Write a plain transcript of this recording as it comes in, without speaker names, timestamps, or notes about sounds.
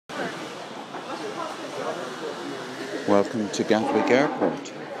Welcome to Gatwick Airport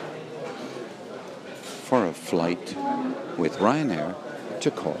for a flight with Ryanair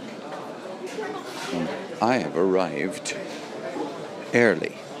to Cork. And I have arrived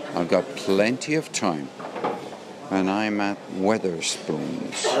early. I've got plenty of time, and I'm at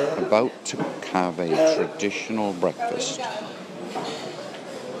Wetherspoons, about to have a traditional breakfast.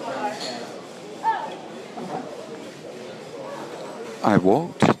 I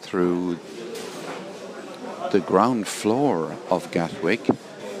walked through the ground floor of Gatwick,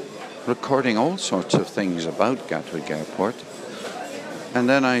 recording all sorts of things about Gatwick Airport, and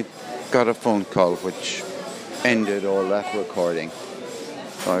then I got a phone call which ended all that recording,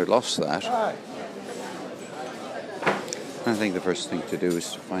 so I lost that. I think the first thing to do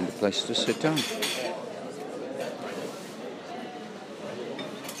is to find a place to sit down.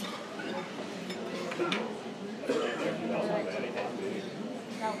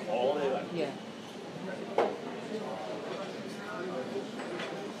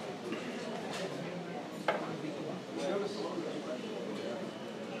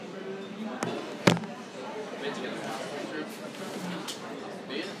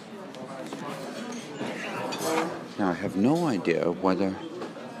 Now, I have no idea whether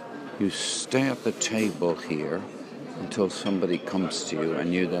you stay at the table here until somebody comes to you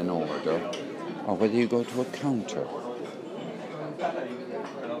and you then order, or whether you go to a counter.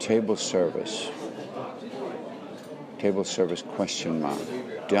 Table service question mark,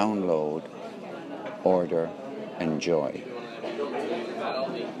 download, order, enjoy.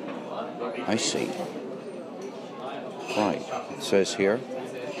 I see. Right, it says here,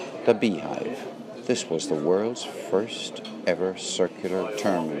 the Beehive. This was the world's first ever circular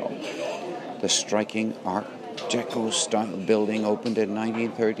terminal. The striking Art Deco style building opened in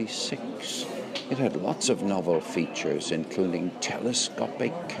 1936. It had lots of novel features, including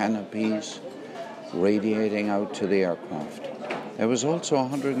telescopic canopies radiating out to the aircraft. There was also a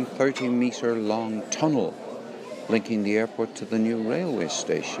 130-metre long tunnel linking the airport to the new railway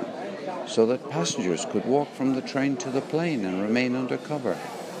station, so that passengers could walk from the train to the plane and remain under cover.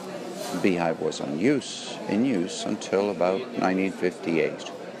 The Beehive was in use until about 1958,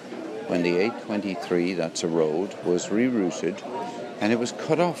 when the 823, that's a road, was rerouted and it was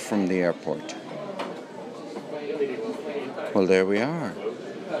cut off from the airport. Well, there we are.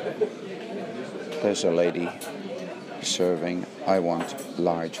 There's a lady serving I want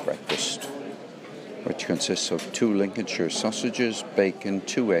large breakfast, which consists of 2 Lincolnshire sausages, bacon,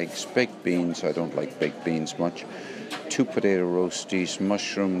 2 eggs, baked beans, I don't like baked beans much, 2 potato roasties,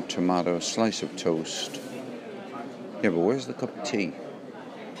 mushroom, tomato, slice of toast. Yeah, but where's the cup of tea?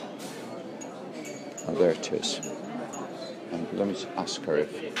 Oh, there it is. And let me ask her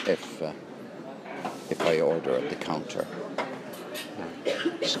if I order at the counter.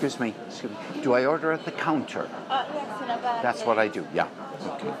 Excuse me. Do I order at the counter? Yes, That's what I do, yeah.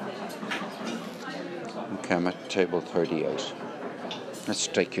 Okay. Okay, I'm at table 38. Let's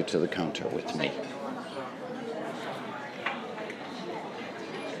take you to the counter with me.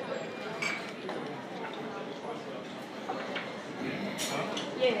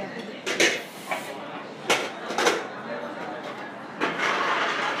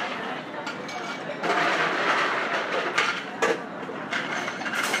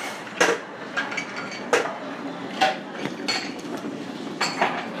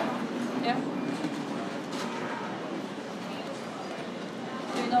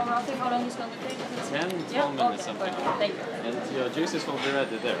 Roughly how long is going to take? 10-12 minutes something. Thank you. And your juices will be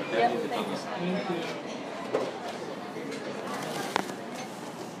ready there. Okay? Yeah, thank you.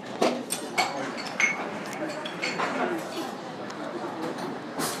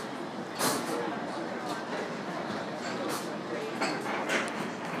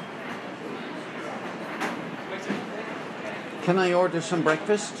 Can I order some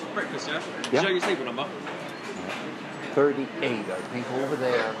breakfast? Breakfast, yeah? Yeah. Show your table number. 38, I think, over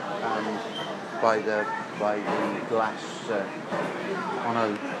there by the glass on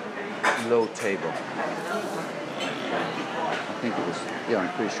a low table. I think it was, yeah,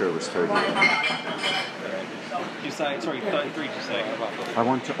 I'm pretty sure it was 38. You say, sorry, 33 you say? I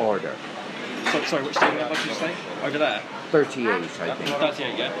want to order. Sorry, which table number did you say? Over there? 38, I think.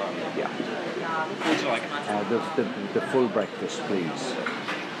 38, yeah? Yeah. What would you like? The full breakfast, please.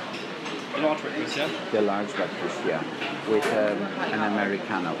 The large breakfast, yeah? The large breakfast, yeah. With an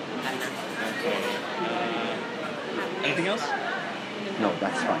Americano. Anything else? No,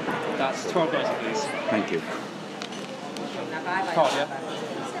 that's fine. That's $12, please. Thank you. Card, yeah?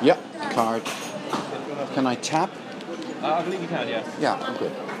 Yeah, card. Can I tap? I believe you can, yeah. Yeah, I'm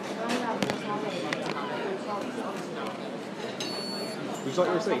good. Would Would you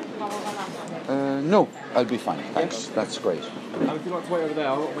like your receipt? No, I'll be fine. Thanks. That's great. If you'd like to wait over there,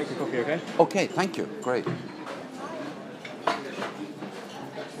 I'll make a coffee, okay? Okay, thank you. Great.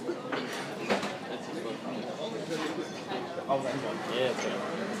 Oh, that's one. Yeah, that's good.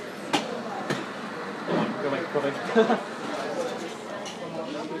 Come on, go make a coffee.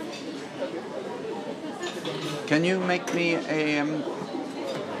 Can you make me a?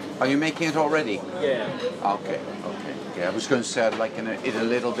 Are you making it already? Yeah. Okay. Yeah, I was going to say I'd like it a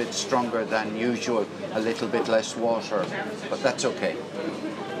little bit stronger than usual, a little bit less water, but that's okay.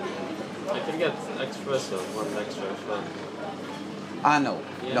 I can get espresso, one extra as well. Ah, no.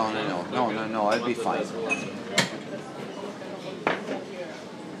 No, I'll be fine.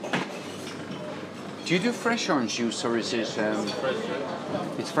 Do you do fresh orange juice or is it?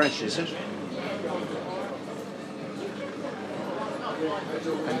 It's fresh, is it?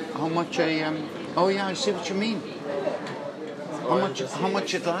 And how much Oh yeah, I see what you mean. How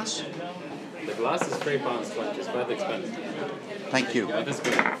much a glass? The glass is £3.20. It's quite expensive. Thank you. Yeah, that's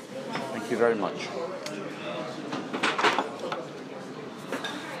good. Thank you very much.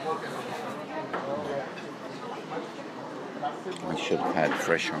 I should have had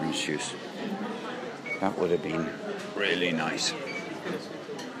fresh orange juice. That would have been really nice.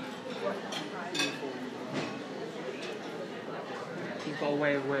 You've got a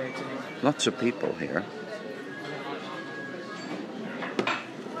way of words, isn't it? Lots of people here.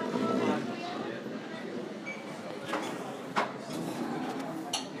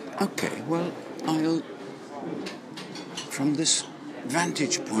 Okay, well, from this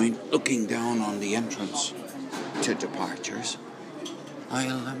vantage point, looking down on the entrance to departures,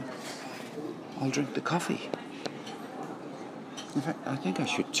 I'll drink the coffee. In fact, I think I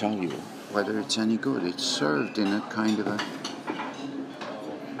should tell you whether it's any good. It's served in a kind of a,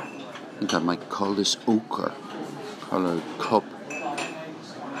 I think I might call this ochre colored cup.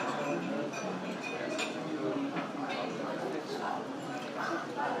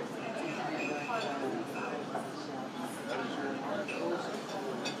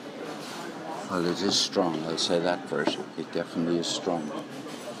 Well, it is strong, I'll say that first. It definitely is strong.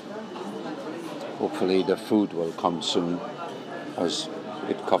 Hopefully the food will come soon, as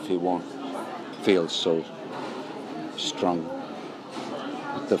coffee won't feel so strong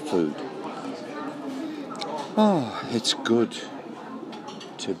with the food. Oh, it's good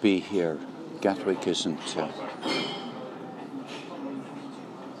to be here. Gatwick is a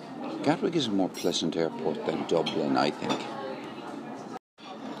more pleasant airport than Dublin, I think.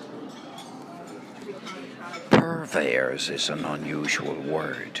 Purveyors is an unusual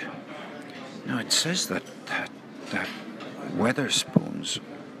word. Now it says that Wetherspoons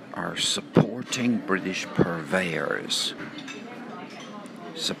are supporting British purveyors.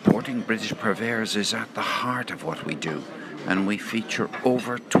 Supporting British purveyors is at the heart of what we do, and we feature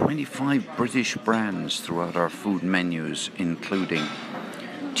over 25 British brands throughout our food menus, including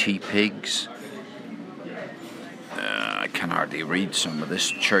T-Pigs, I can hardly read some of this,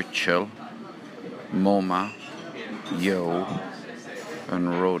 Churchill, MoMA, Yo,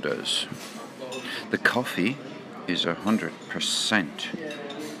 and Rhoda's. The coffee is 100%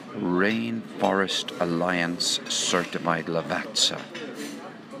 Rainforest Alliance certified Lavazza.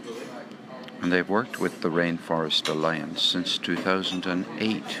 And they've worked with the Rainforest Alliance since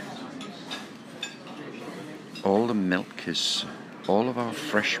 2008. All of our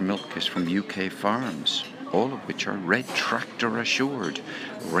fresh milk is from UK farms, all of which are Red Tractor assured.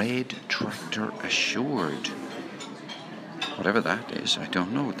 Red Tractor assured. Whatever that is, I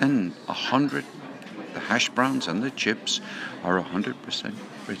don't know. Then the hash browns and the chips are 100%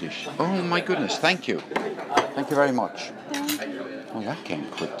 British. Oh my goodness, thank you. Thank you very much. Well, that came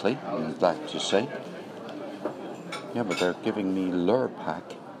quickly, I'm glad to say. Yeah, but they're giving me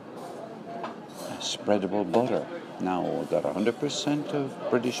Lurpak spreadable butter. Now I've got 100% of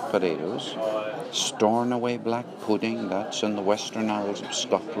British potatoes, Stornoway black pudding, that's in the Western Isles of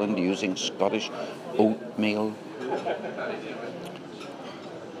Scotland using Scottish oatmeal.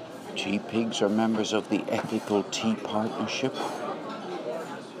 T-Pigs are members of the Ethical Tea Partnership.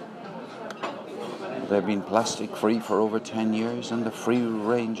 They've been plastic free for over 10 years, and the free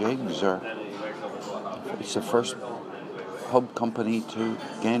range eggs it's the first pub company to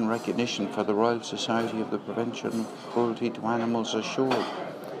gain recognition for the Royal Society of the Prevention of Cruelty to Animals assured,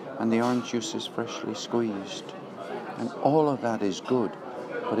 and the orange juice is freshly squeezed. And all of that is good,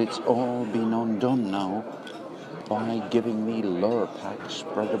 but it's all been undone now by giving me Lurpak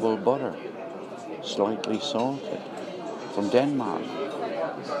spreadable butter, slightly salted, from Denmark.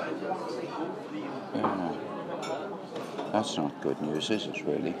 Yeah. That's not good news, is it,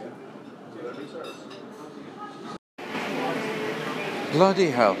 really? Bloody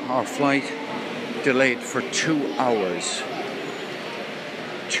hell, our flight delayed for 2 hours.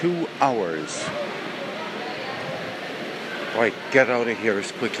 2 hours. Right, get out of here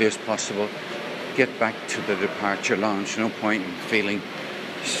as quickly as possible. Get back to the departure lounge. No point in feeling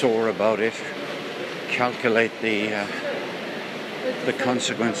sore about it. Calculate the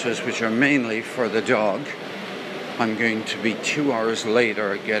consequences, which are mainly for the dog. I'm going to be 2 hours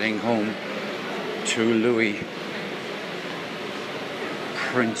later getting home to Louis.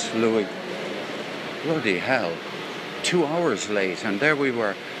 Prince Louis. Bloody hell. 2 hours late, and there we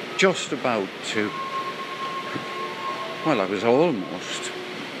were, just about to... Well, I was almost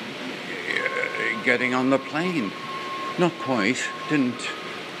getting on the plane. Not quite. Didn't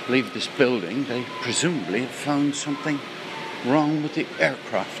leave this building. They presumably had found something wrong with the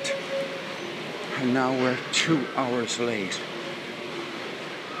aircraft. And now we're 2 hours late.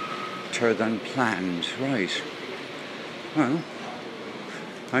 Later than planned. Right. Well,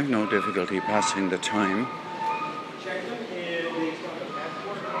 I've no difficulty passing the time.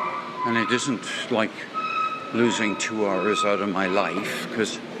 And it isn't like losing 2 hours out of my life,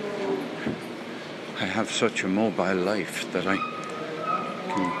 because I have such a mobile life that I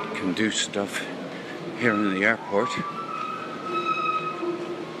can do stuff here in the airport.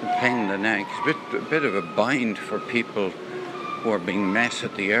 A pain in the neck, a bit of a bind for people who are being met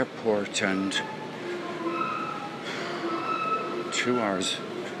at the airport, and 2 hours.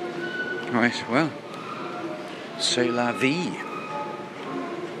 Right, well, c'est la vie.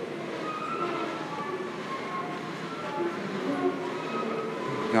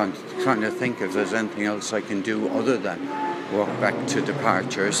 I'm trying to think if there's anything else I can do other than walk back to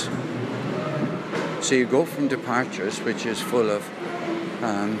departures. So you go from departures, which is full of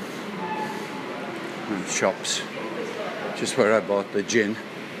shops, just where I bought the gin.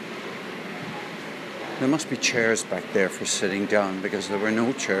 There must be chairs back there for sitting down, because there were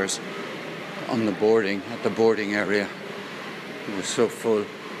no chairs on the boarding, at the boarding area. It was so full.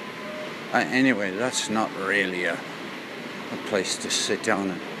 Anyway, that's not really a place to sit down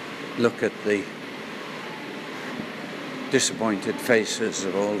and look at the disappointed faces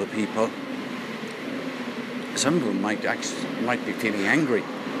of all the people. Some of them might be feeling angry.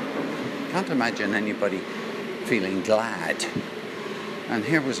 Can't imagine anybody feeling glad. And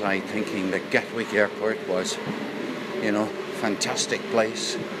here was I thinking that Gatwick Airport was, fantastic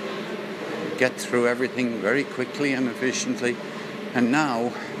place. Get through everything very quickly and efficiently. And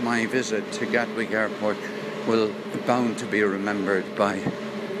now my visit to Gatwick Airport will bound to be remembered by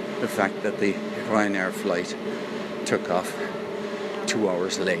the fact that the Ryanair flight took off 2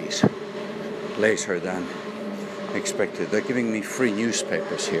 hours later than expected. They're giving me free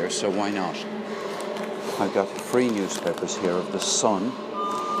newspapers here, so why not? I've got free newspapers here of The Sun,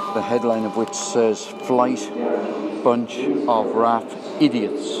 the headline of which says, "Flight Bunch of RAF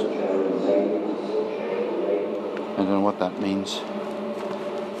Idiots." I don't know what that means.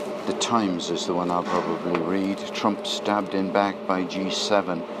 The Times is the one I'll probably read. Trump stabbed in back by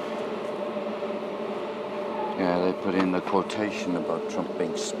G7. Yeah, they put in the quotation about Trump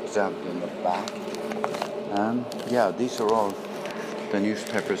being stabbed in the back. Yeah, these are all the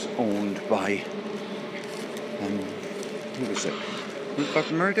newspapers owned by, who is it?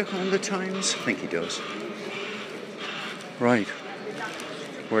 Rupert Murdoch on the Times? I think he does. Right.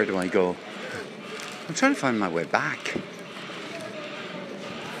 Where do I go? I'm trying to find my way back.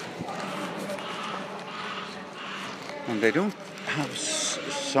 And they don't have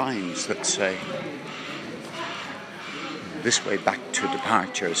signs that say this way back to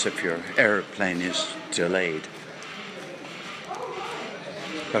departures if your airplane is delayed.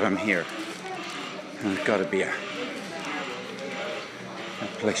 But I'm here. And there's got to be a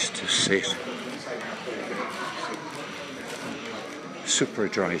place to sit.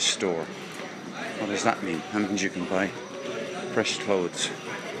 Superdry store. What does that mean? That means you can buy fresh clothes.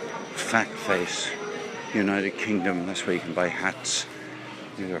 Fat Face. United Kingdom, that's where you can buy hats.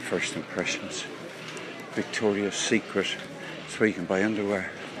 These are first impressions. Victoria's Secret, that's where you can buy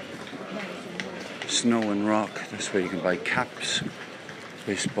underwear. Snow and Rock, that's where you can buy caps,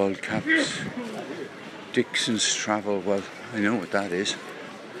 baseball caps. Dixon's Travel, well, I know what that is.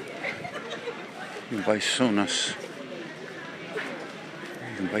 You can buy Sonos.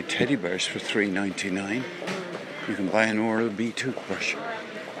 You can buy teddy bears for $3.99. You can buy an Oral-B toothbrush.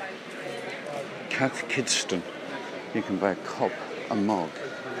 Cath Kidston, you can buy a cup, a mug.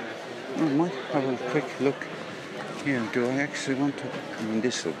 I might have a quick look here. Do I actually want to? I mean,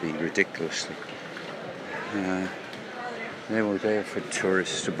 this will be ridiculously. They were there for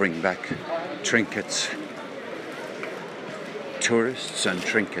tourists to bring back trinkets. Tourists and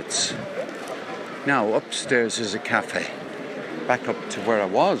trinkets. Now, upstairs is a cafe. back up to where I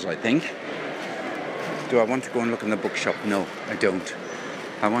was, I think. Do I want to go and look in the bookshop? No, I don't.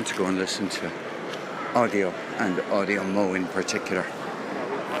 I want to go and listen to audio, and Audio Mo in particular.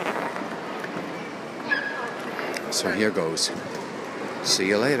 So here goes. See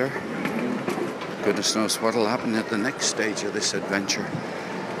you later. Goodness knows what'll happen at the next stage of this adventure.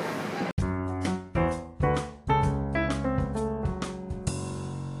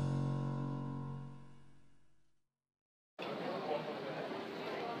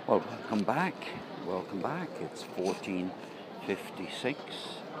 Well, welcome back. Welcome back. It's 14:56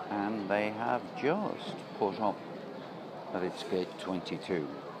 and they have just put up that it's gate 22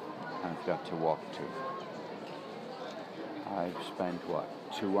 I've got to walk to. I've spent,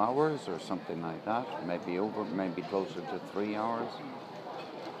 2 hours or something like that, maybe closer to 3 hours,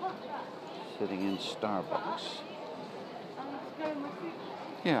 sitting in Starbucks.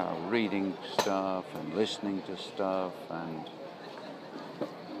 Yeah, reading stuff and listening to stuff and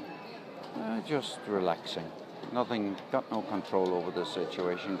just relaxing. Nothing, got no control over the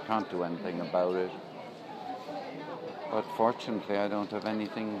situation, can't do anything about it. But fortunately I don't have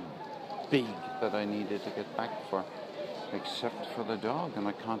anything big that I needed to get back for, except for the dog, and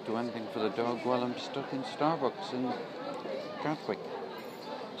I can't do anything for the dog while I'm stuck in Starbucks in Gatwick.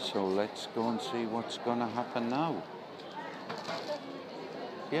 So let's go and see what's going to happen now.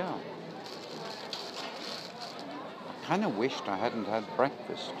 Yeah. I kind of wished I hadn't had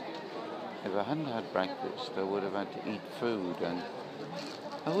breakfast. If I hadn't had breakfast, I would have had to eat food, and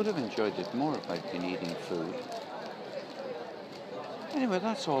I would have enjoyed it more if I'd been eating food. Anyway,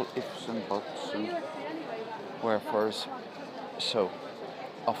 that's all ifs and buts and wherefores. So,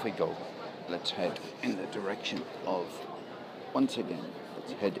 off we go. Let's head in the direction of, once again,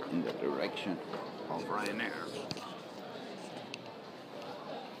 let's head in the direction of Ryanair.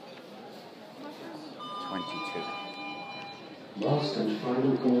 22. Last and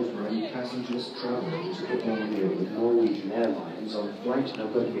final call for any passengers travelling to Copenhagen with Norwegian Airlines on flight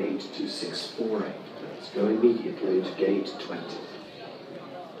number 8264. Let's go immediately to gate 20.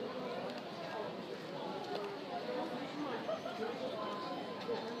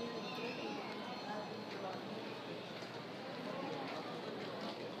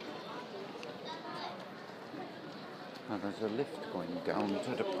 Now there's a lift going down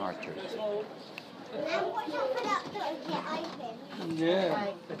to departures.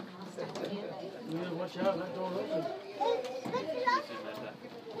 Yeah. Watch out, that door opens.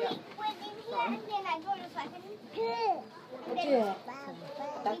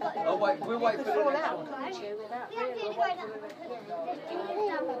 Oh, wait, we'll wait for the next one.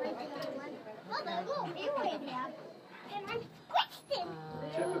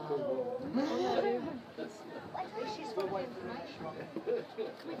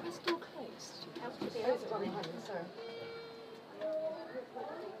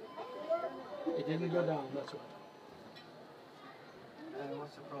 It didn't go down, that's right.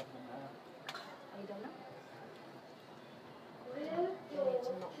 What's the problem now? I don't know. You need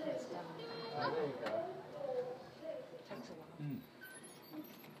to knock this down. Oh, there you go. Takes a while.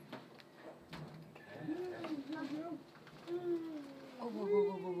 Oh, whoa, whoa,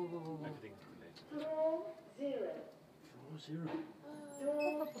 whoa, whoa, whoa, whoa, whoa. Everything's related. 4-0.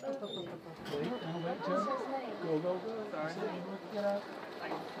 Wait, now wait, turn. Go, go, go. Sorry. Get out.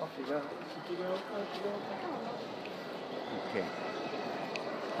 Off you go. Off you go, off you go. Okay.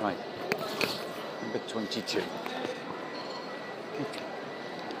 Right. Number 22. Okay.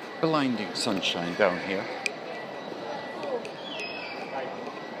 Blinding sunshine down here.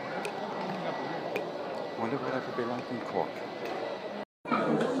 Wonder what it could be like in Cork.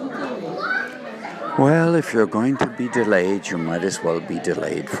 Well, if you're going to be delayed, you might as well be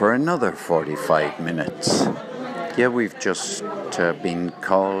delayed for another 45 minutes. Yeah, we've just been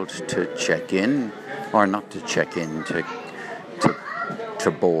called to check in, or not to check in, to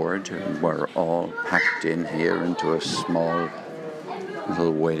board, and we're all packed in here into a small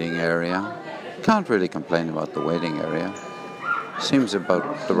little waiting area. Can't really complain about the waiting area. Seems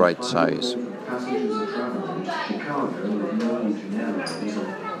about the right size. Passengers are travelling to Chicago with Norwegian Airlines on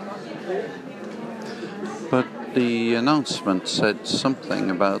But the announcement said something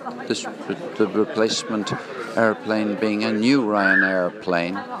about this, the replacement airplane being a new Ryanair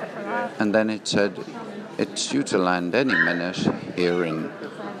plane, and then it said it's due to land any minute here in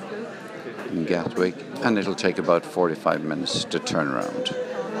Gatwick, and it'll take about 45 minutes to turn around.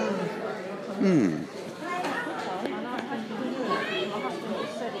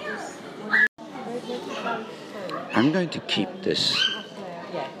 I'm going to keep this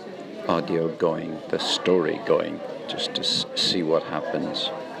audio going, the story going, just to see what happens.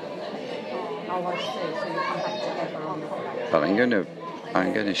 Oh, I see. So you come back together on the But I'm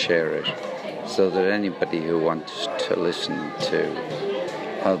gonna share it so that anybody who wants to listen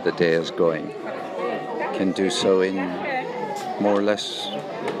to how the day is going can do so in more or less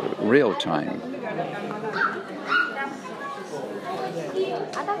real time.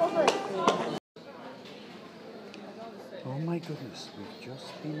 Oh my goodness, we've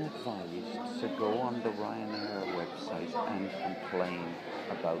just been advised to go on the Ryanair website and complain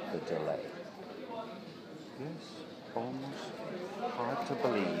about the delay. Yes, almost hard to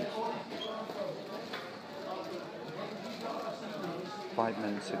believe. 5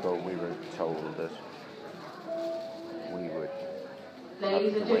 minutes ago we were told that we would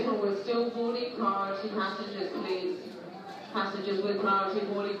Ladies have and to wait. gentlemen, we're still boarding. Priority passengers, please. Passengers with priority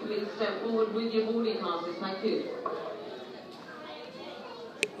boarding, please step forward with your boarding passes. Thank you.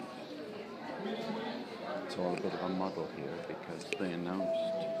 It's all a bit of a muddle here because they announced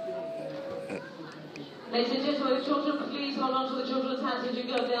that Ladies and gentlemen, children, please hold on to the children's hands as you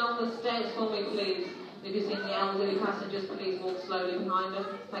go down the stairs for me, please. If you're seeing the elderly passengers, please walk slowly behind them.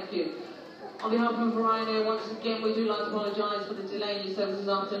 Thank you. On behalf of Ryanair, once again, we do like to apologise for the delay in your service this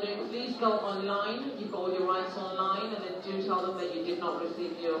afternoon. Please go online. You've got all your rights online, and then do tell them that you did not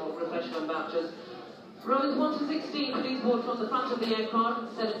receive your refreshment vouchers. Rows 1 to 16, please board from the front of the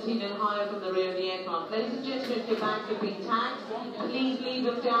aircraft, 17 and higher from the rear of the aircraft. Ladies and gentlemen, if your bags have been tagged, please leave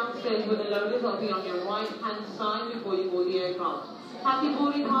them downstairs with the loaders. I'll be on your right-hand side before you board the aircraft. Have your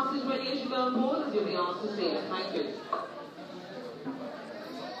boarding passes ready as you go on board, as you'll be asked to see them. Thank you.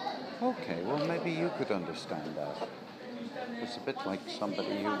 okay, well maybe you could understand that. It's a bit like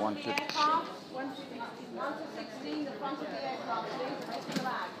somebody who wanted. 1 to 16, the front of the aircraft, please. Open the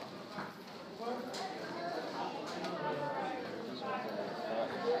bag.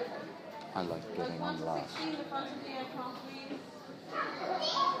 I like getting on last. The front of the aircraft, please.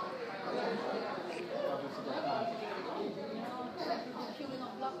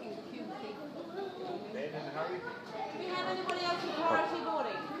 Do we have anybody else with priority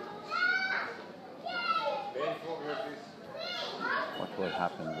boarding? What will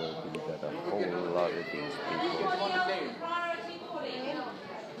happen will be that a whole lot of these people Anybody else with priority boarding?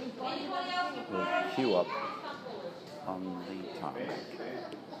 Anybody else with will priority queue up on the tarmac.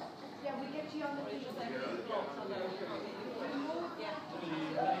 Yeah, we get you on the visual second.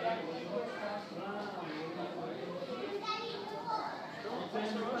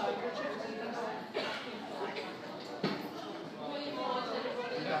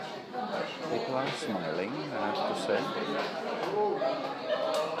 People are smiling, I have to say.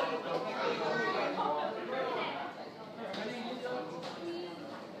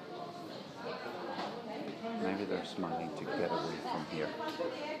 Maybe they're smiling to get away from here.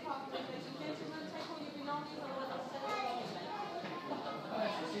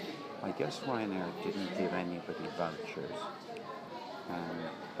 I guess Ryanair didn't give anybody vouchers, and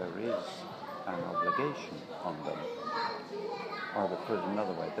there is an obligation on them. Or to put it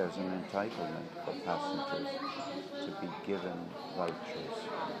another way, there's an entitlement for passengers to be given vouchers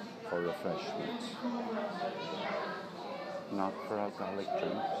for refreshments. Not for alcoholic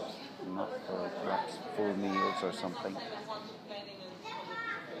drinks, not for perhaps full meals or something.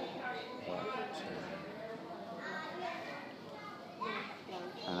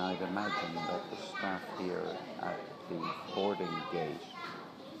 And I'd imagine that the staff here at the boarding gate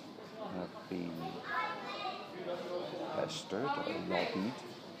have been pestered or lobbied,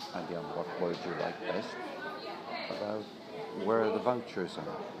 I don't know what word you like best, about where the vouchers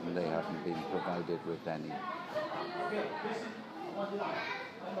are, and they haven't been provided with any.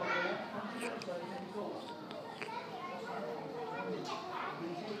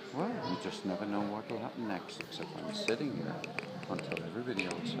 Well, you just never know what will happen next, except I'm sitting here until everybody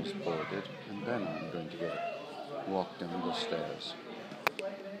else has boarded, and then I'm going to walk down the stairs.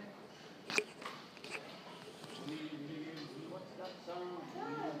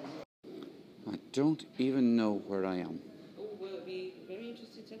 I don't even know where I am. Oh, we'll be very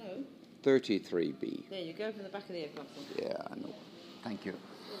interested to know. 33B. There you go, from the back of the aircraft. Yeah, I know. Thank you.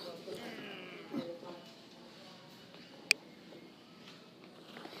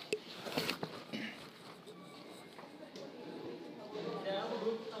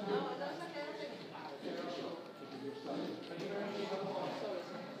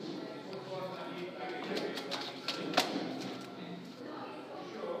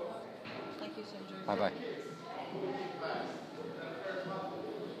 Thank you, Sandra. Bye-bye.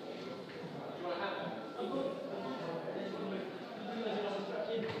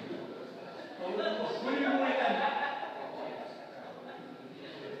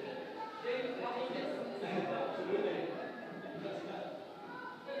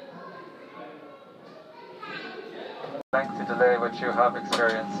 Thanks to delay which you have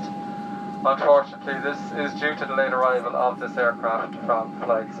experienced. Unfortunately, this is due to the late arrival of this aircraft from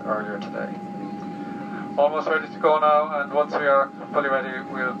flights earlier today. Almost ready to go now, and once we are fully ready,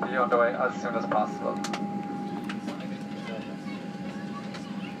 we'll be underway as soon as possible.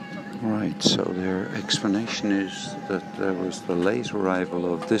 Right, so their explanation is that there was the late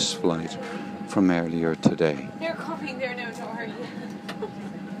arrival of this flight from earlier today. They're coming there now, don't worry.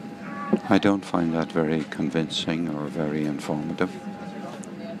 I don't find that very convincing or very informative.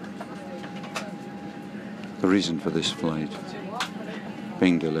 The reason for this flight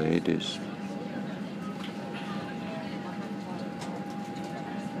being delayed is,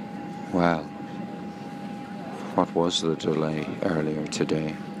 well, what was the delay earlier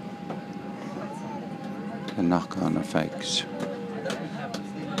today? The knock-on effects.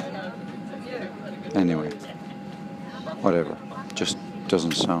 Anyway, whatever. Just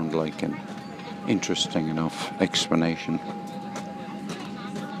doesn't sound like an interesting enough explanation.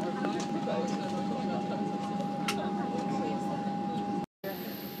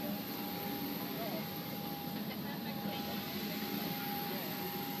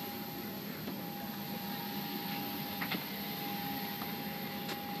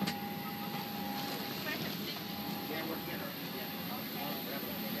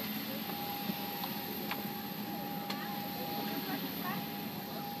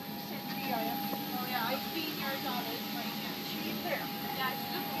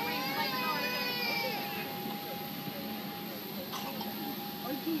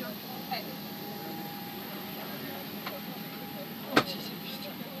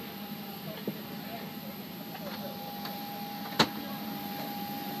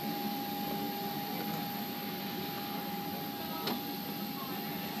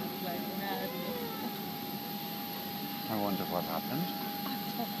 I wonder what happened.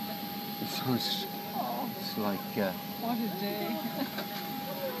 It's like... What a day.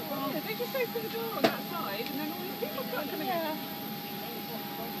 They just opened the door on that side and then all these people start coming in.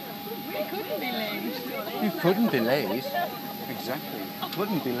 We couldn't be late. You couldn't be late. Exactly.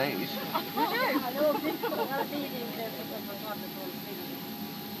 Couldn't be late.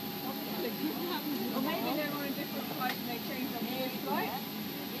 Or maybe they were on a different flight and they changed on the flight.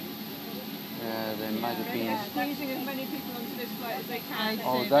 They might have been... Squeezing as many people onto this flight as they can.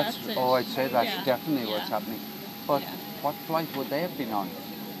 I'd say that's definitely what's happening. But what flight would they have been on?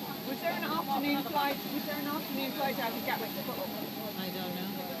 Was there an afternoon flight? Was there an afternoon flight out of Gatwick to Hull? I don't know.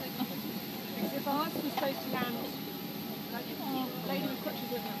 Because if ours was supposed to land, Lady with Crutches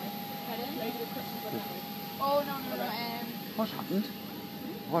wouldn't have it. Lady with Crutches wouldn't have it. Oh, no. What happened?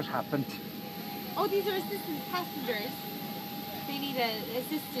 What happened? Oh, these are assistant passengers. They need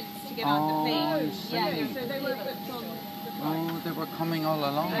assistance to get on the plane. I see. Yeah, so they were booked on the flight. Oh, they were coming all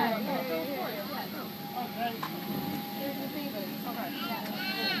along. I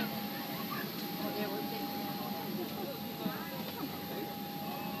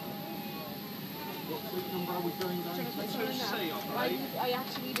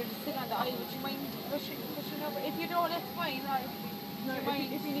actually needed to sit on the aisle. Would you mind pushing over? If you don't, that's fine. No,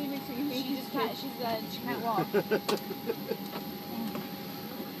 if you need me to, you need She just can't. She can't walk.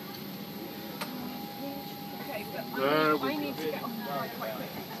 Okay, but I need to get off the flight quite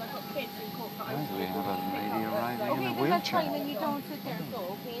quickly because I've got kids in court. We have a lady arriving in a Okay, then that's fine. wheelchair. Then you don't sit there. So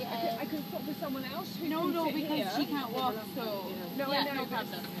okay. I can swap with someone else who No, can no, sit because here. she can't walk. So No, yeah, I know, no but-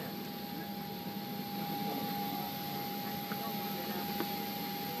 problem.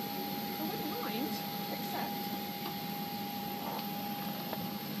 I wouldn't mind, except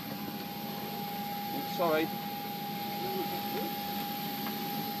Sorry.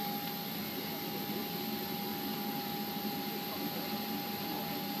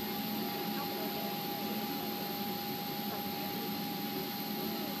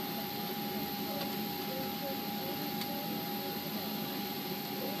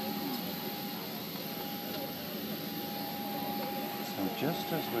 So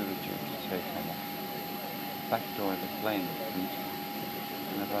just as we were due to take off, back door of the plane opened,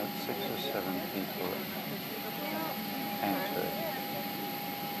 and about 6 or 7 people entered.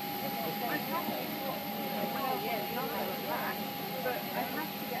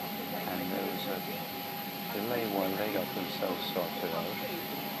 And there was a delay while they got themselves sorted out.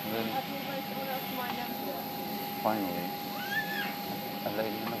 And then finally, a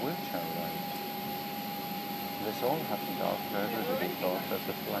lady in a wheelchair arrived. This all happened after everybody thought that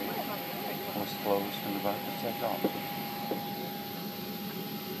the flight was closed and about to take off.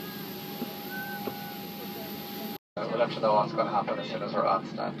 We'll let you know what's going to happen as soon as we're on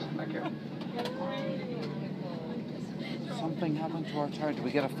stand. Thank you. Something happened to our tire. Did we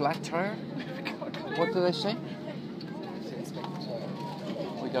get a flat tire? What did they say?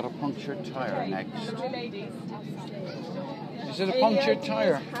 got a punctured tire next. Lovely ladies. Is it a punctured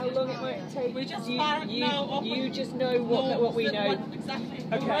tire? How long it might take? We just you just know what we know. Exactly.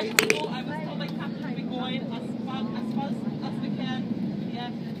 Okay. I was told by Captain we're going as fast as we can. Yeah.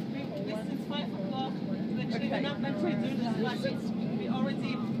 This is 5 o'clock. Actually, we're not meant to do this. Like we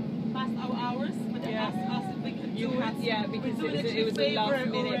already passed our hours, but they asked us if we could do it. Yeah, because it was a last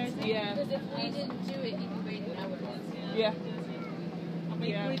minute. Yeah. Because if we didn't do it, you could wait an hour. Yeah.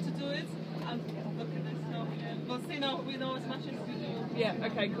 We agreed to do it. And look at this. So, we'll see now. We know as much as we do. Yeah.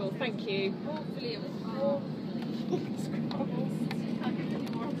 Okay. Cool. Thank you. Hopefully it was.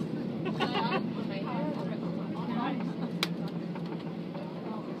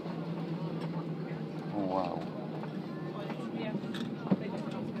 Oh, wow.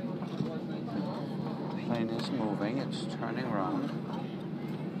 The plane is moving, it's turning around.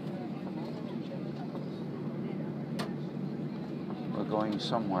 We're going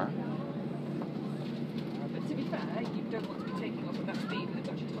somewhere. But to be fair, you don't want to be taking off at that speed with a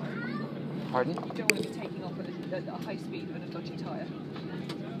dodgy tyre. Pardon? You don't want to be taking off at a high speed with a dodgy tyre.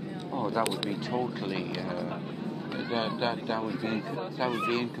 Oh, that would be totally. That would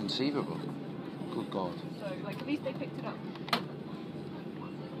be inconceivable. Good God. So, like, at least they picked it up.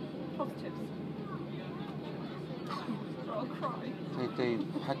 Positives. I'll cry. They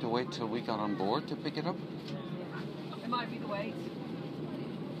had to wait till we got on board to pick it up. It might be the weight.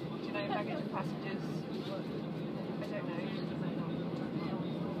 Do you know, baggage and passengers? I don't know.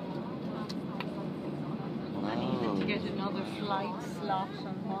 Wow. To get another flight slot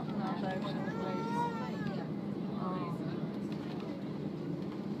and whatnot out of the place.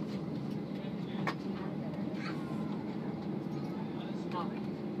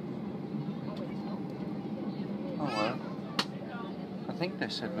 Oh well. I think they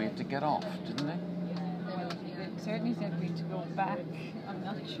said we had to get off, didn't they? Well, they certainly said we had to go back. I'm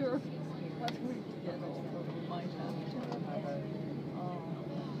not sure what we had to get off, but we might have to.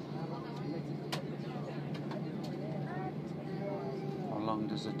 How long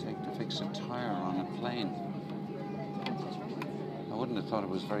does it take to fix a tire on a plane? I wouldn't have thought it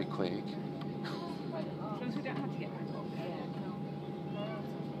was very quick. We don't have to get back off.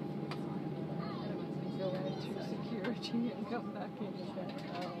 Go out through security and come back in again.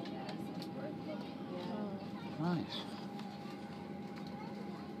 Right.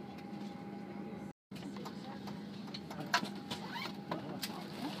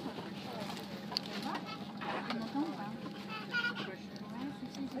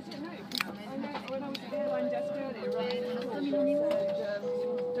 When I was at the airline desk earlier, Ryan called and said,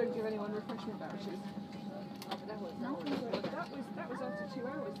 don't give anyone refreshment vouchers. That was after 2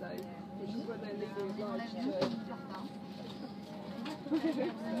 hours though, which is when they're legally obliged to.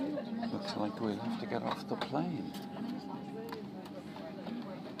 Looks like we'll have to get off the plane.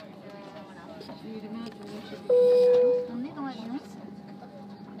 On est dans l'avion.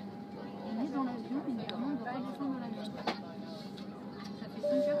 On est dans l'avion, mais on ne doit pas descendre de l'avion. Ça fait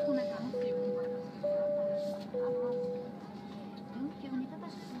 5 heures qu'on attend, c'est bon. Donc, on n'est pas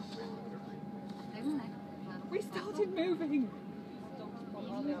parti. We started moving.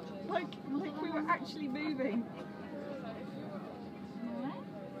 Like we were actually moving.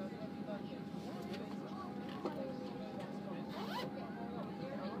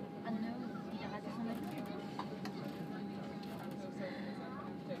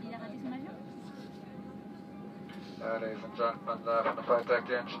 Ladies and gentlemen, from the flight deck,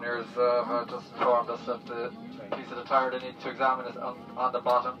 the engineers have just informed us that the piece of the tire they need to examine is on the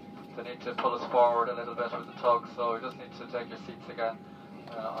bottom. They need to pull us forward a little bit with the tug, so you just need to take your seats again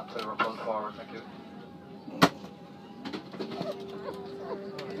until we're pulled forward. Thank you.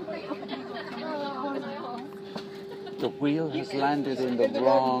 The wheel has landed in the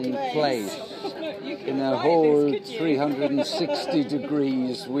wrong place. In a whole 360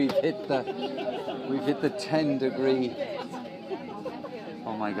 degrees, we've hit the 10 degree.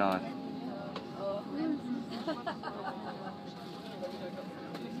 Oh my God.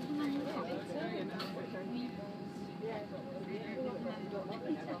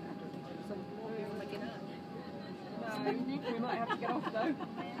 We might have to get off though.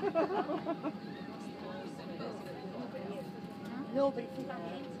 No, but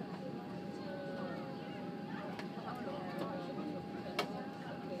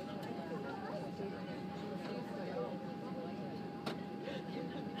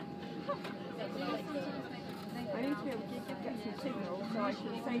I need to be able to get some signal so I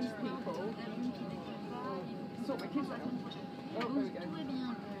can say to people, sort my kids out. Oh, there we go. tout va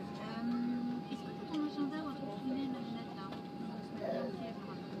bien. Est-ce que ton agenda va fonctionner la lunette là?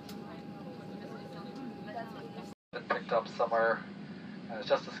 Been picked up somewhere It's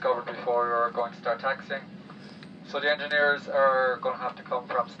just discovered before we were going to start taxiing. So the engineers are going to have to come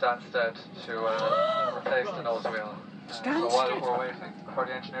from Stansted to replace the nose wheel. So while we're waiting for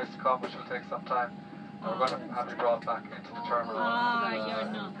the engineers to come, which will take some time, we're going to have to be brought back into the terminal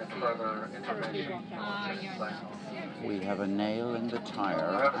to get further information. We have a nail in the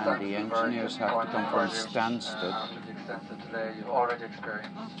tyre, and the engineers have to come from Stansted. After the extensive delay you've already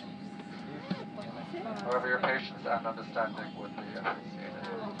experienced. However, your patience and understanding would be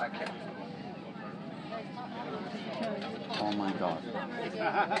appreciated. Thank you. Oh my God.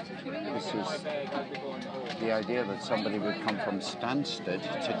 This is the idea that somebody would come from Stansted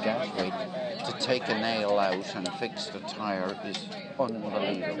to Gatwick to take a nail out and fix the tyre is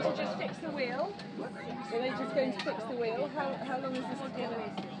unbelievable. Just fix the wheel. Are they just going to fix the wheel? How long is this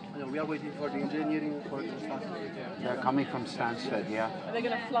together? We are waiting for the engineering for the Stansted. They're coming from Stansted, yeah. Are they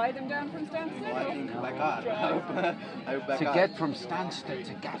going to fly them down from Stansted? No, I think by car. I hope by To car. get from Stansted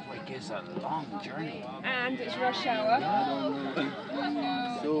to Gatwick is a long journey. And it's rush hour.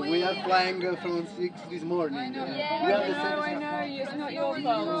 So we are flying from 6 this morning. We understand. I know, it's not your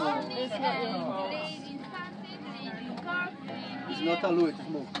fault. It's not your fault. It's not allowed to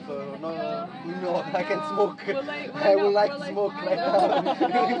smoke. So no, I can smoke. Will I would like will to they- smoke right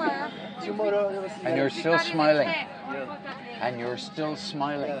now. Tomorrow you'll see. And you're still smiling. And you're still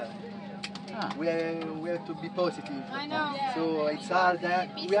smiling. Ah. We have to be positive. I know. So it's hard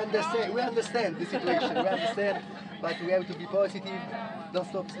that we understand the situation, we understand, but we have to be positive, don't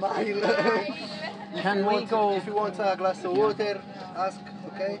stop smile. Can we go? If you want a glass of water, ask,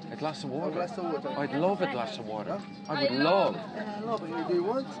 okay? A glass of A water? glass of water. I'd love a glass of water. I would love. No, but do you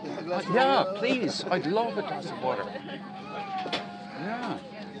want a glass of Yeah, water? please. I'd love a glass of water. Yeah.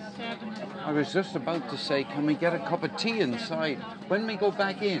 I was just about to say, can we get a cup of tea inside? When we go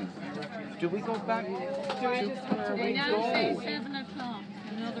back in, do we go back? Where we Now go? say 7 o'clock.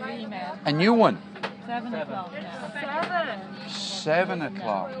 Another email. A new one. 7 o'clock. 7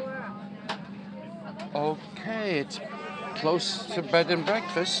 o'clock. Okay, it's close to bed and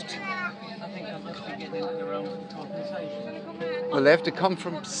breakfast. I think I must be getting into the room compensation. Well, they have to come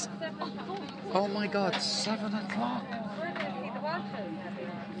from. Oh my God, 7 o'clock.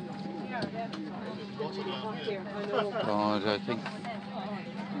 God, I think.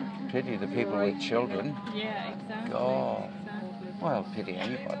 Pity the people with children. Yeah, exactly. God. Well, pity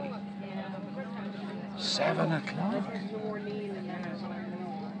anybody. 7 o'clock.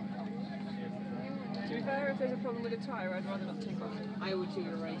 To be fair, if there's a problem with a tyre, I'd rather not take off. I would too,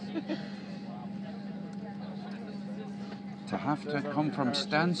 you're right. To have to come from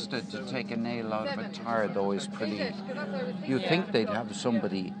Stansted to take a nail out of a tyre, though, is pretty. You'd think they'd have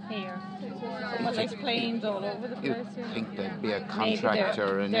somebody. Here. Well, there's planes all over the You'd place. Yeah. think there'd be a Maybe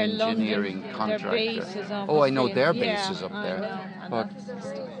contractor, an they're engineering London, contractor. Their base is Oh, I know obviously- their yeah, base is up I there, know, and but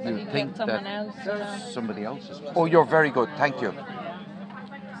that's- you'd think someone that else, you know. somebody else's. Oh, you're very good. Thank you.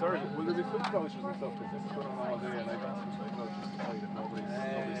 Sorry, will there be food vouchers and stuff? Because this is going on all day and I've asked for vouchers to buy that nobody's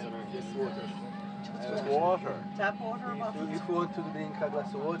said this water. Water. Tap water or bottle? If you want to drink a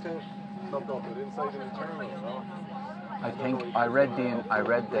glass of water, no problem. But inside in the terminal, no? I think I read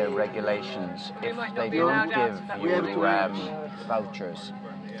the regulations. If might not they be don't allowed out give of that you vouchers,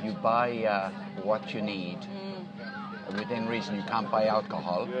 you buy what you need. Within reason, you can't buy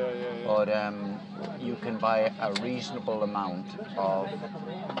alcohol, but you can buy a reasonable amount of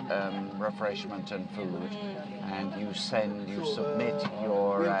refreshment and food, and you submit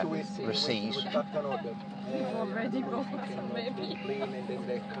your receipt. We've already bought maybe. Clean and then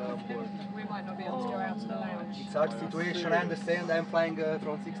they come for. We might not be able to go out to the lounge. It's hard situation, I understand. I'm flying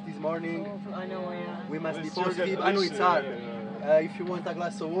from 6 this morning. I know, yeah. We must be It's your positive. I know it's hard. yeah. If you want a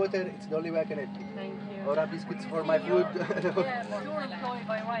glass of water, it's the only way I can help you. Thank you. Or a biscuits for my food. You're employed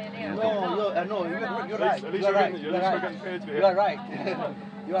by Ryanair. No, you're right. At least You're right. you're getting paid to be You are right.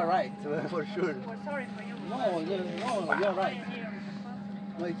 You are right, for sure. We're sorry for you. No, you're right.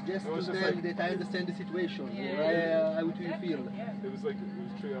 No, it's just It was to just tell like- that I understand the situation. How do you feel? It was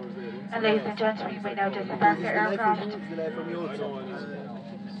 3 hours later. And ladies and gentlemen, you may now Because disembark it's your the life aircraft. from you, it's the life from you I know,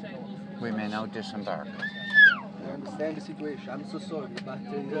 also. We may now disembark. I understand the situation. I'm so sorry, but I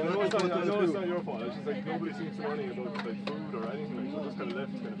know it's not your fault. It's just like nobody seems to worry about like food or anything. Like, so just kind of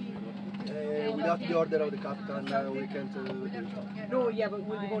left, kind of, you know. Without the order of the captain, we can't do it. No, yeah, but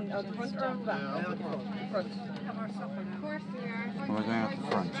we'll be going out the front or back? Out the front. Front. Of course we are. We're going out the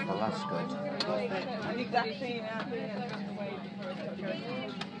front. Well, that's good. Exactly, yeah.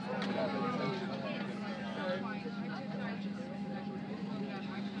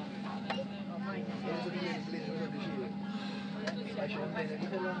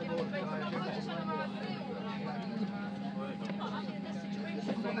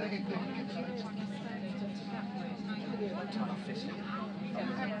 €50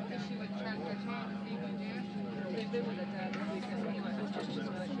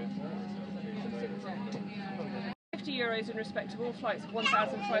 in respect of all flights of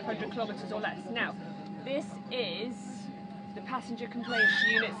 1,500 kilometres or less. Now, this is the Passenger Complaints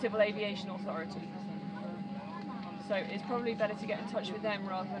Unit Civil Aviation Authority. So it's probably better to get in touch with them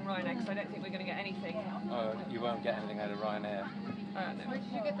rather than Ryanair, because I don't think we're going to get anything. You won't get anything out of Ryanair. No. Where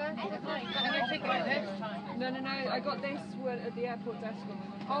did you get that? No, I got this one at the airport desk when we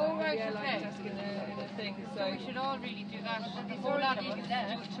were Right, the airline okay. desk in the thing. So We should all really do that. The whole lot of us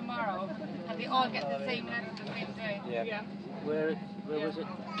do it tomorrow, and they all get the same letter the same day. yeah. Where was it?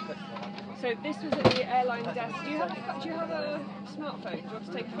 So this was at the airline desk. Do you have a smartphone? Do you want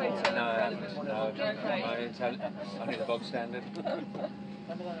to take a photo? No, Okay. only the bog standard.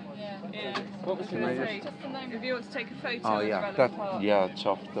 Yeah. What was the Can I name? say, if you want to take a photo Oh of the yeah, relevant part. it's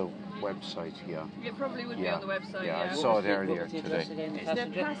off the website. Yeah. It probably would be Yeah. on the website. Yeah, I Yeah. saw it earlier today. It's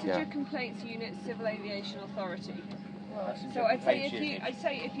the Passenger Complaints Unit Civil Aviation Authority. So I'd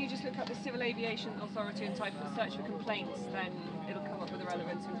say if you just look up the Civil Aviation Authority and type in search for complaints, then it'll come up with the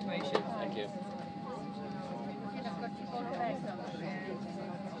relevant information. Thank you.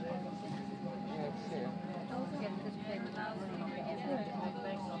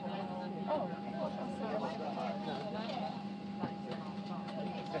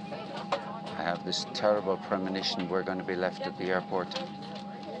 I have this terrible premonition we're going to be left at the airport.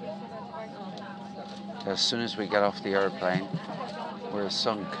 As soon as we get off the airplane, we're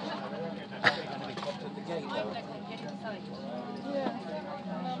sunk.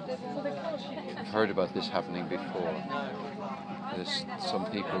 I've heard about this happening before. Some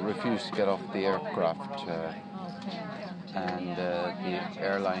people refused to get off the aircraft and the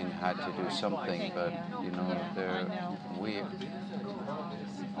airline had to do something, but you know, they're weird.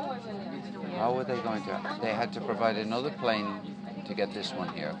 How are they going to? They had to provide another plane to get this one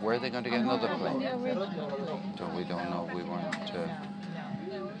here. Where are they going to get another plane? So we don't know. We weren't.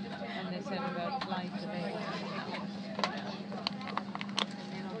 And they said about flight today.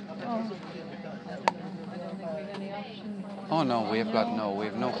 Oh no, we have got no. We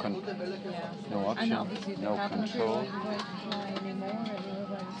have no option, no control.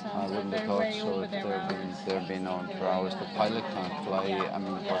 I wouldn't have thought so if they've been on for hours. The pilot can't fly. I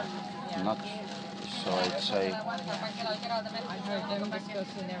mean, we're not. So I'd say. I heard them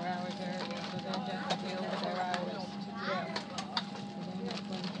discussing their hours earlier, so they're definitely over their hours.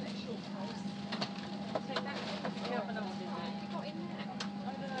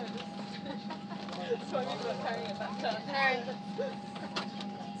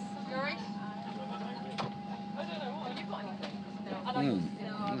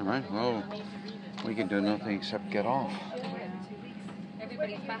 All right. Well, we can do nothing except get off.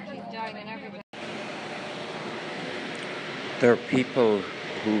 Everybody's battery's dying and everything. There are people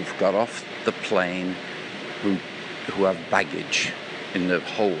who've got off the plane who have baggage in the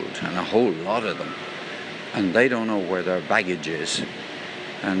hold, and a whole lot of them, and they don't know where their baggage is.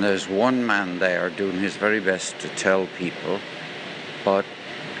 And there's one man there doing his very best to tell people, but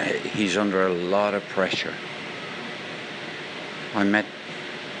he's under a lot of pressure. I met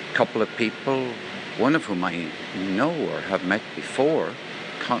a couple of people, one of whom I know or have met before,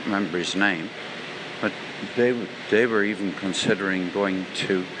 can't remember his name, but they were even considering going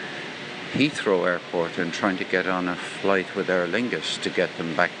to Heathrow Airport and trying to get on a flight with Aer Lingus to get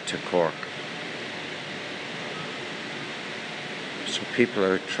them back to Cork. So people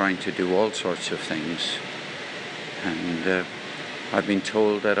are trying to do all sorts of things, and I've been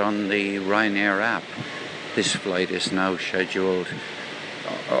told that on the Ryanair app this flight is now scheduled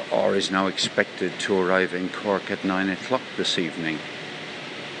or is now expected to arrive in Cork at 9 o'clock this evening,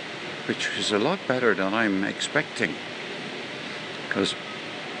 which is a lot better than I'm expecting, because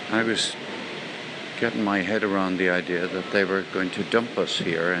I was getting my head around the idea that they were going to dump us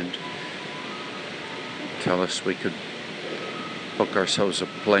here and tell us we could book ourselves a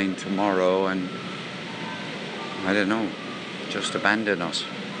plane tomorrow and, I don't know, just abandon us.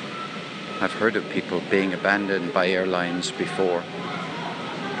 I've heard of people being abandoned by airlines before.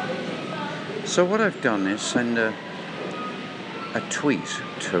 So what I've done is send a tweet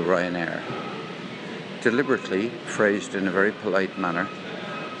to Ryanair, deliberately phrased in a very polite manner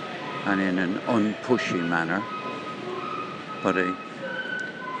and in an unpushy manner, but a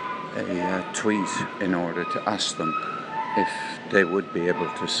tweet in order to ask them if they would be able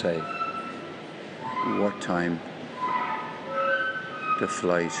to say what time the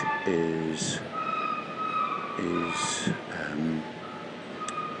flight is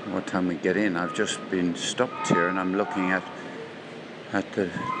what time we get in. I've just been stopped here and I'm looking at at the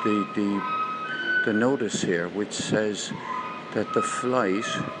notice here, which says that the flight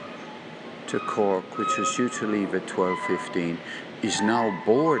to Cork, which was due to leave at 12:15, is now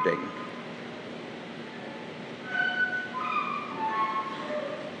boarding.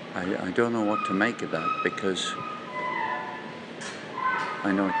 I don't know what to make of that, because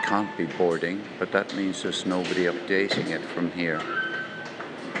I know it can't be boarding, but that means there's nobody updating it from here.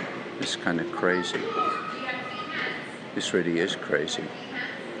 It's kind of crazy. This really is crazy.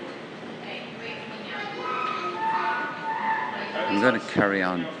 I'm going to carry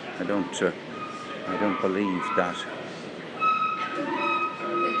on. I don't believe that.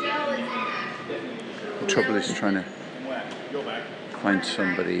 The trouble is trying to find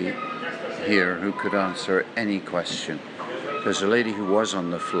somebody here who could answer any question. There's a lady who was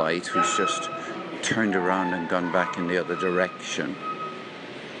on the flight who's just turned around and gone back in the other direction.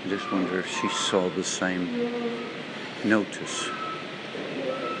 I just wonder if she saw the same notice.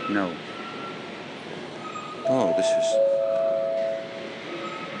 No. Oh, this is...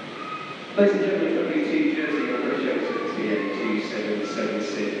 Ladies and gentlemen, from BT Jersey on the Joseph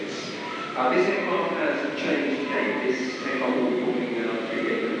TN2776. This aircraft has changed gate. This aircraft will be calling out through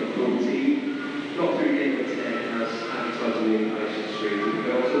gate number 14, not through gate number 10 as advertised on the information stream. We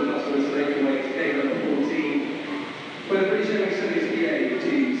also customers to make your way to gate number 14. Where British Airways Service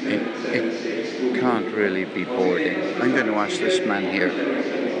TN2776 it can't really be boarding. I'm going to ask this man here.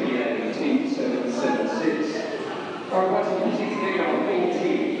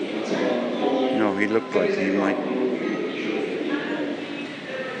 No, he looked like he might.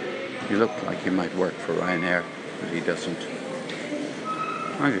 He looked like he might work for Ryanair, but he doesn't.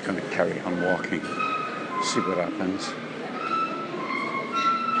 I'm just going to carry on walking, see what happens.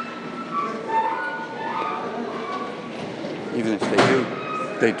 Even if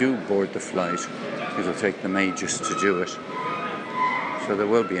they do board the flight, it'll take them ages to do it. So there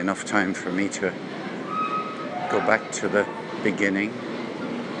will be enough time for me to go back to the beginning,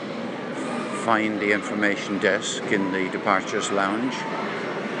 find the information desk in the departures lounge.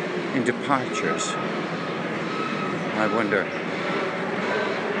 In departures, I wonder,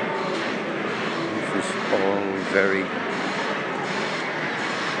 this is all very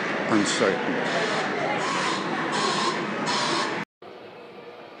uncertain.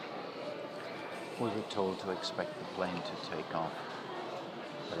 We were told to expect the plane to take off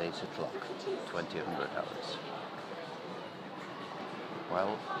at 8 o'clock, 2000 hours.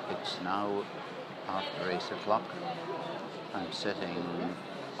 Well, it's now after 8 o'clock. I'm sitting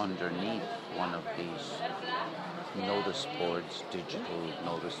underneath one of these notice boards, digital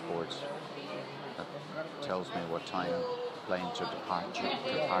notice boards, that tells me what time planes are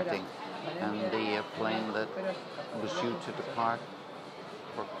departing, and the plane that was due to depart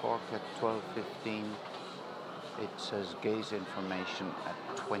for Cork at 12:15, it says gaze information at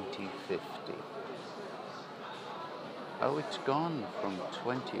 2050. Oh, it's gone from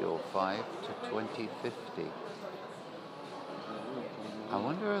 2005 to 2050. I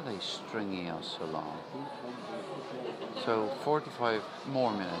wonder, are they stringing us along? So 45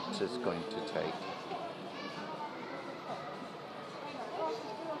 more minutes it's going to take.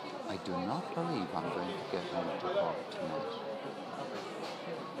 I do not believe I'm going to get into Cork tonight.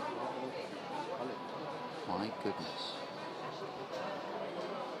 My goodness.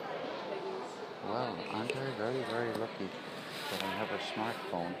 Well, aren't I very, very lucky that I have a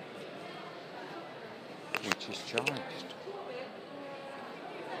smartphone which is charged.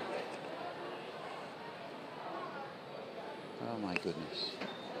 Oh my goodness.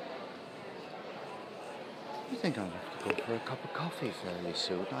 I think I'll have to go for a cup of coffee fairly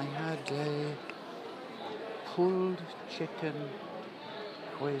soon. I had a pulled chicken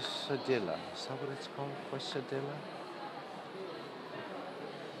quesadilla. Is that what it's called? Quesadilla?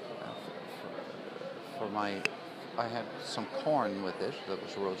 I had some corn with it that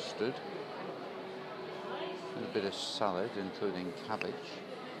was roasted, and a bit of salad, including cabbage,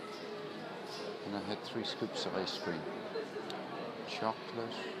 and I had 3 scoops of ice cream.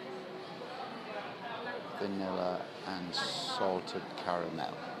 Chocolate, vanilla, and salted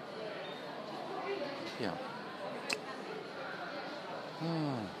caramel. Yeah.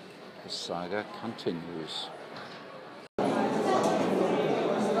 The saga continues.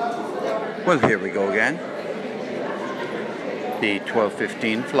 Well, here we go again. The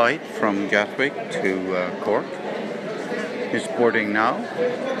 12:15 flight from Gatwick to Cork is boarding now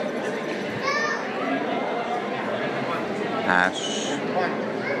at,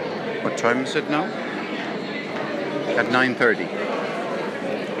 what time is it now? At 9:30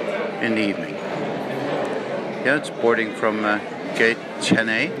 in the evening. Yeah, it's boarding from gate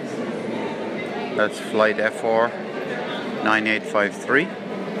 10A. That's flight FR 9853.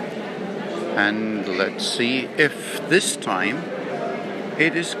 And let's see if this time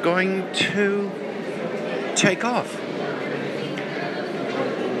it is going to take off.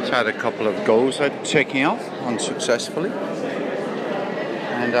 It's had a couple of goes at taking off unsuccessfully,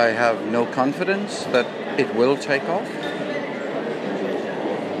 and I have no confidence that it will take off.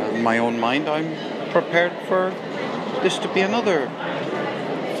 In my own mind, I'm prepared for this to be another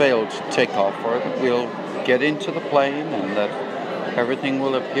failed takeoff, or that we'll get into the plane and that everything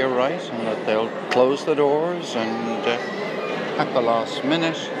will appear right and that they'll close the doors, and at the last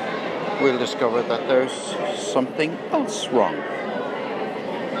minute we'll discover that there's something else wrong.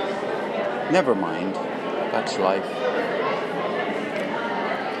 Never mind, that's life.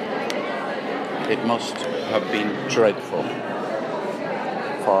 It must have been dreadful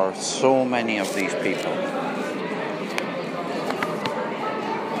for so many of these people.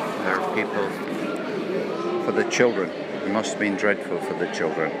 There are people, for the children, it must have been dreadful for the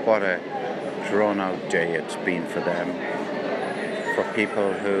children. What a drawn-out day it's been for them. For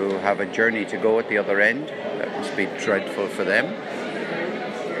people who have a journey to go at the other end, that must be dreadful for them.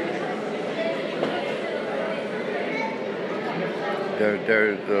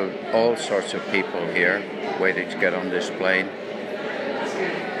 There are all sorts of people here waiting to get on this plane.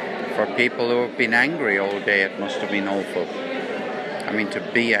 For people who have been angry all day, it must have been awful. I mean, to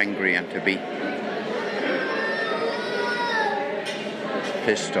be angry and to be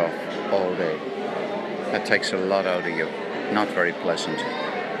pissed off all day. That takes a lot out of you. Not very pleasant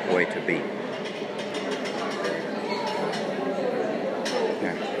way to be.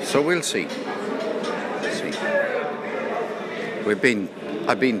 Yeah. So we'll see.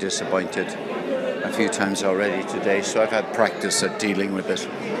 I've been disappointed a few times already today, so I've had practice at dealing with it.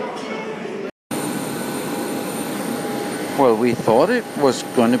 Well, we thought it was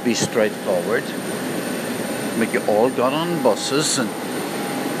going to be straightforward. We all got on buses and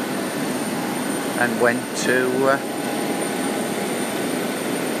went to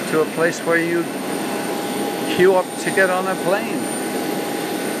a place where you queue up to get on a plane.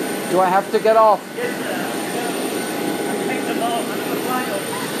 Do I have to get off? Yes, sir. Take them off and fly off.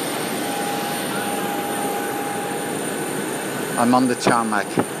 I'm on the tarmac.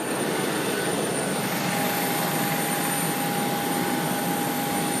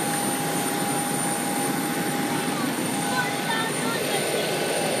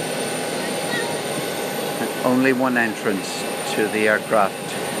 Only one entrance to the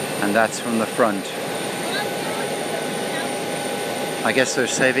aircraft, and that's from the front. I guess they're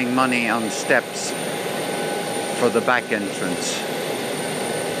saving money on steps for the back entrance.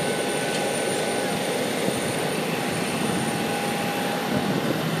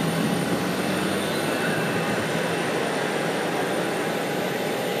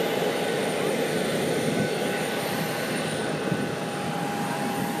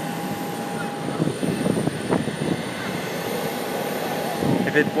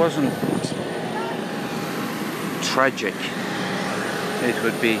 If it wasn't tragic, it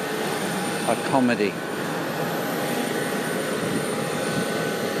would be a comedy.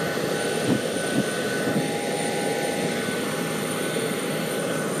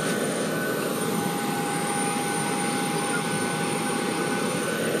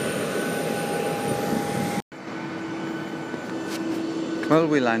 Well,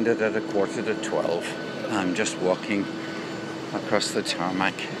 we landed at 11:45. I'm just walking across the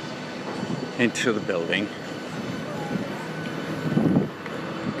tarmac into the building.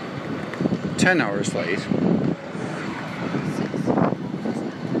 10 hours late.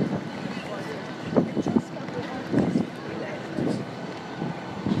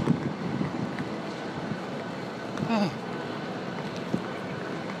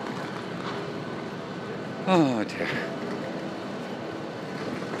 Oh dear.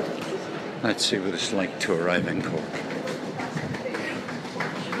 Let's see what it's like to arrive in Cork.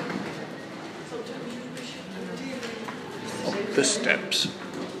 Up the steps.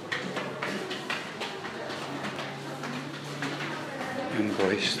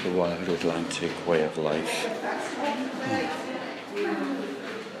 Embrace the wild Atlantic way of life.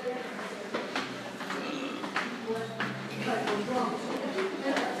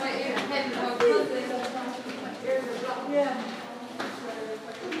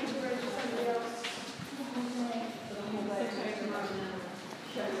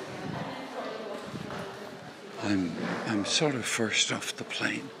 I'm sort of first off the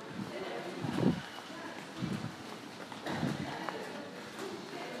plane.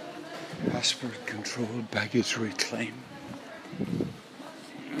 Passport control, baggage reclaim.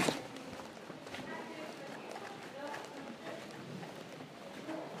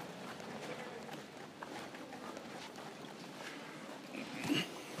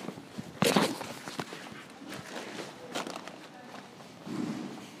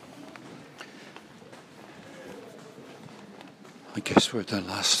 Guess we're the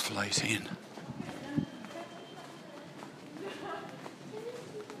last flight in.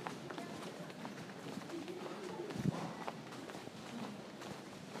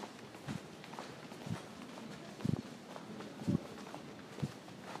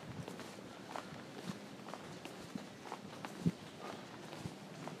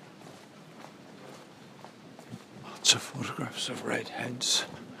 Lots of photographs of redheads.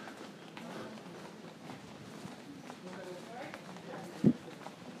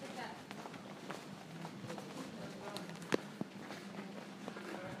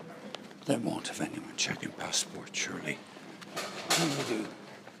 They won't have anyone checking passports, surely. What do we do?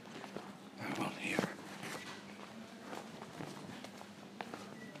 Well, here.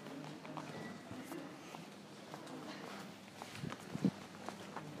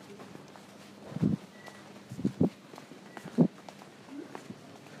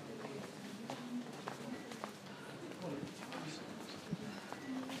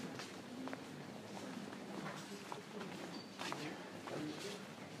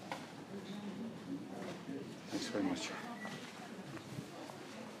 Thanks very much.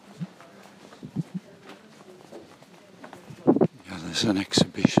 Yeah, there's an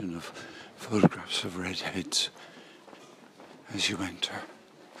exhibition of photographs of redheads as you enter.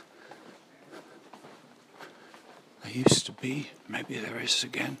 There used to be, maybe there is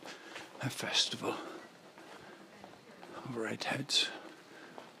again, a festival of redheads.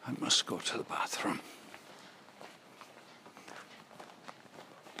 I must go to the bathroom.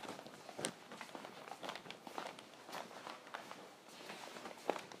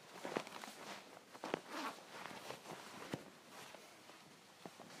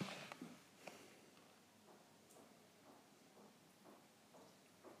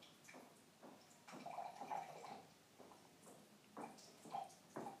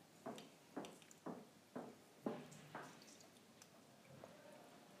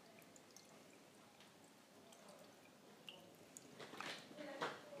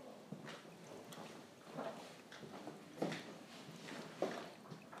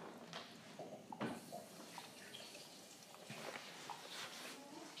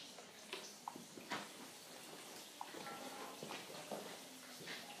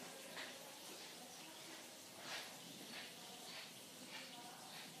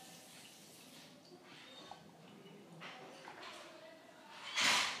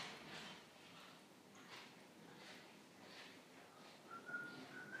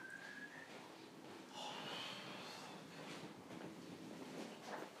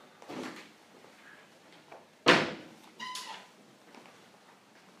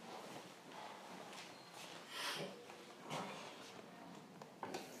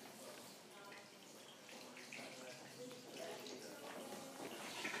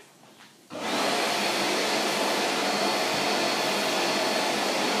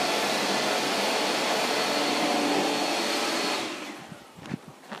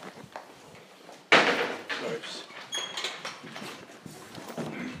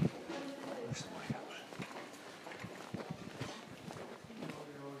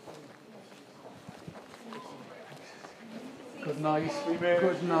 Good night.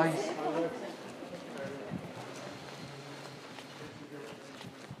 Good night.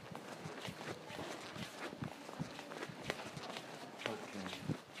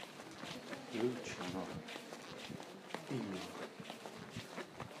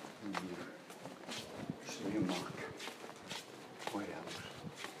 See you, Mark. Way out.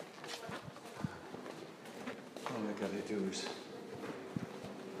 All I gotta do is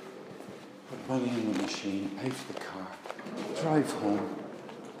put money in the machine, pay for the car, drive home,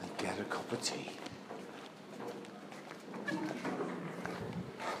 and get a cup of tea.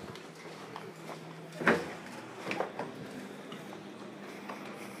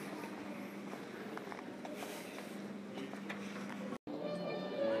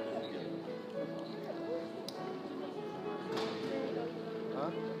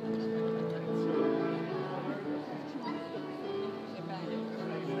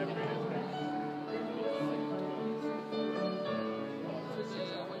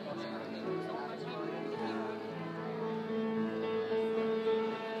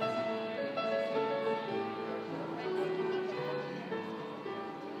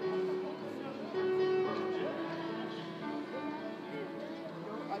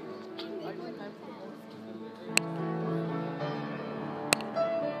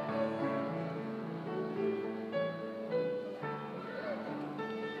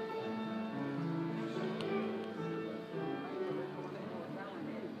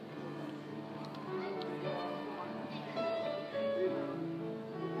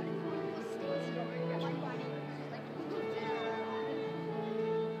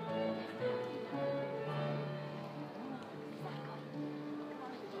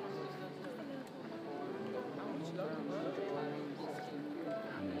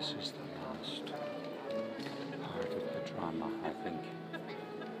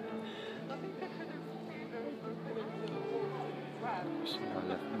 So I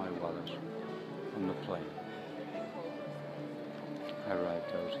left my wallet on the plane. I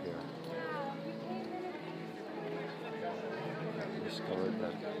arrived out here. Discovered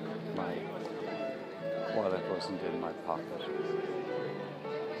that my wallet wasn't in my pocket.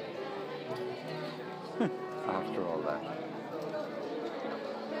 After all that.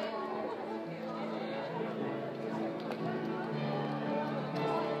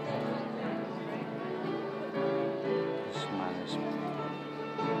 This man is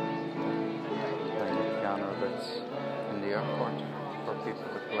playing the piano that's in the airport for people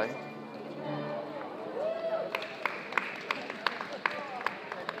to play.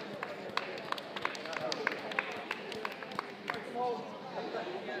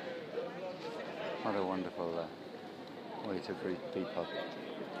 What a wonderful way to greet people.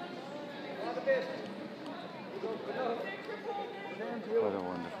 What a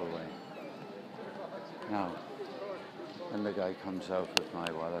wonderful way. Now, when the guy comes out with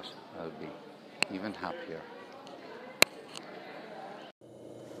my wallet, I'll be even happier.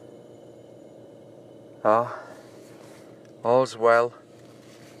 Ah, all's well.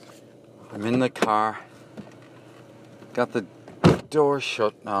 I'm in the car. Got the door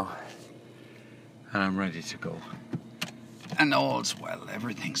shut now. And I'm ready to go. And all's well,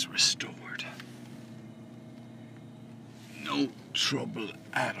 everything's restored. No trouble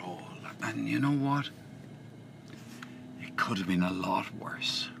at all. And you know what? It could have been a lot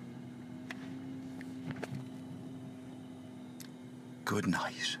worse. Good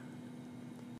night.